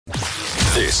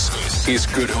This is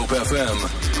Good Hope FM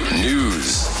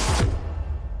News.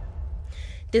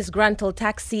 Disgruntled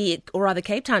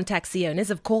Cape Town taxi owners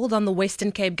have called on the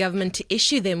Western Cape government to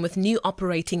issue them with new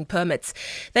operating permits.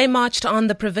 They marched on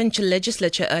the provincial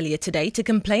legislature earlier today to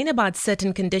complain about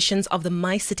certain conditions of the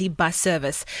My City bus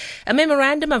service. A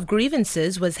memorandum of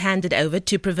grievances was handed over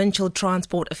to provincial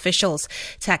transport officials.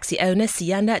 Taxi owner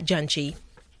Siyanda Janchi.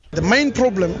 The main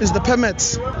problem is the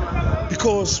permits,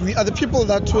 because we are the people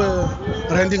that were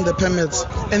renting the permits,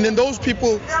 and then those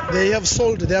people, they have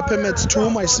sold their permits to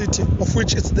My City, of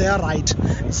which it's their right,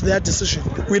 it's their decision.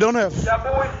 We don't have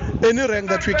any rank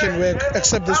that we can work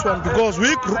except this one, because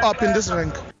we grew up in this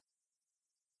rank.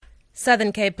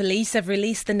 Southern Cape Police have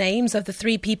released the names of the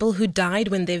 3 people who died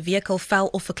when their vehicle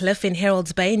fell off a cliff in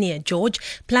Harold's Bay near George,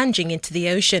 plunging into the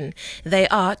ocean. They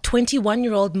are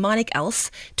 21-year-old Manik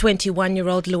Els,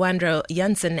 21-year-old Luandro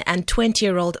Jansen and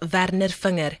 20-year-old Werner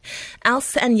Vinger.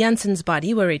 Els and Jansen's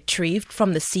body were retrieved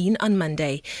from the scene on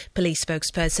Monday. Police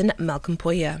spokesperson Malcolm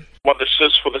Poyer. Well, the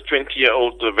search for the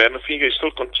 20-year-old Werner Vinger is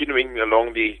still continuing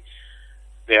along the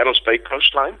Harold's Bay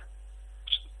coastline.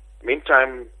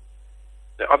 Meantime,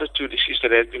 the other 2 deceased that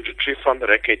had been retrieved from the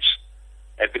wreckage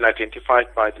had been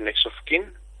identified by the next of kin.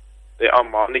 They are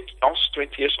Manik Els,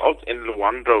 20 years old, and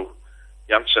Luandro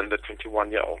Jansen, the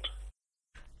 21-year-old.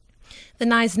 The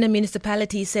Knysna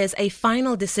municipality says a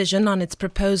final decision on its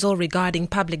proposal regarding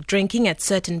public drinking at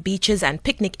certain beaches and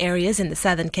picnic areas in the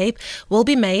Southern Cape will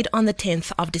be made on the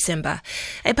 10th of December.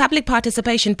 A public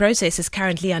participation process is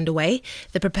currently underway.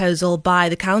 The proposal by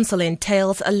the council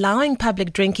entails allowing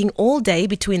public drinking all day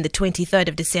between the 23rd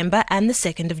of December and the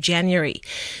 2nd of January.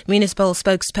 Municipal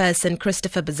spokesperson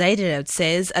Christopher Bezaidenhout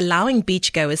says allowing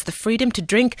beachgoers the freedom to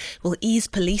drink will ease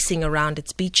policing around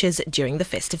its beaches during the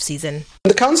festive season.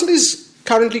 The council is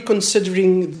currently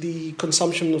considering the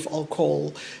consumption of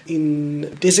alcohol in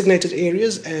designated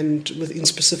areas and within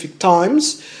specific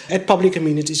times at public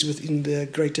amenities within the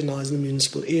Greater Knysna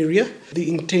municipal area. The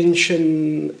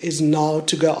intention is now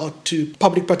to go out to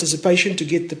public participation to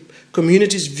get the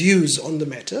community's views on the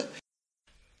matter.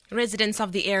 Residents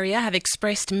of the area have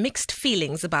expressed mixed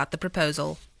feelings about the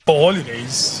proposal. For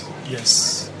holidays,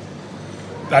 yes,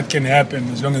 that can happen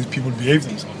as long as people behave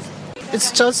themselves.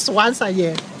 It's just once a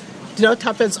year. It not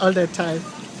happens all the time.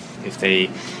 If they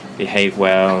behave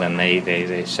well and they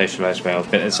socialise well,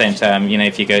 but at the same time,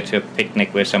 if you go to a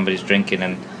picnic where somebody's drinking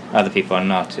and other people are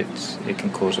not, it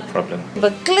can cause a problem.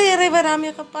 With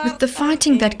the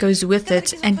fighting that goes with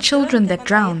it and children that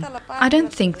drown, I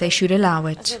don't think they should allow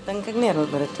it.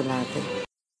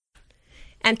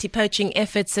 Anti-poaching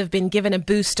efforts have been given a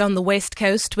boost on the West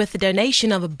Coast with the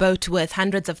donation of a boat worth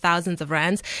hundreds of thousands of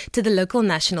rands to the local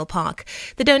national park.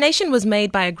 The donation was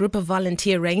made by a group of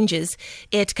volunteer rangers.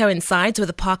 It coincides with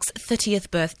the park's 30th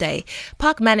birthday.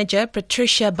 Park manager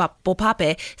Patricia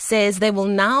Bopape says they will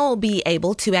now be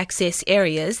able to access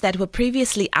areas that were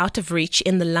previously out of reach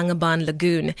in the Langebaan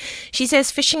Lagoon. She says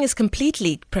fishing is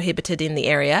completely prohibited in the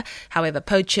area. However,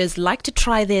 poachers like to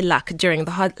try their luck during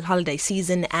the holiday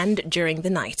season and during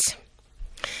the night.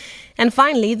 And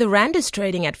finally, the rand is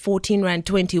trading at 14 rand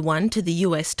 21 to the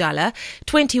US dollar,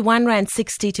 21 rand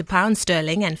 60 to pound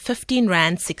sterling, and 15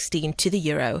 rand 16 to the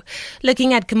euro.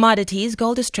 Looking at commodities,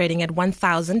 gold is trading at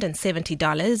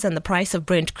 $1,070 and the price of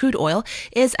Brent crude oil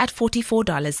is at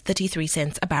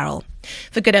 $44.33 a barrel.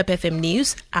 For Good Hope FM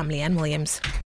News, I'm Leanne Williams.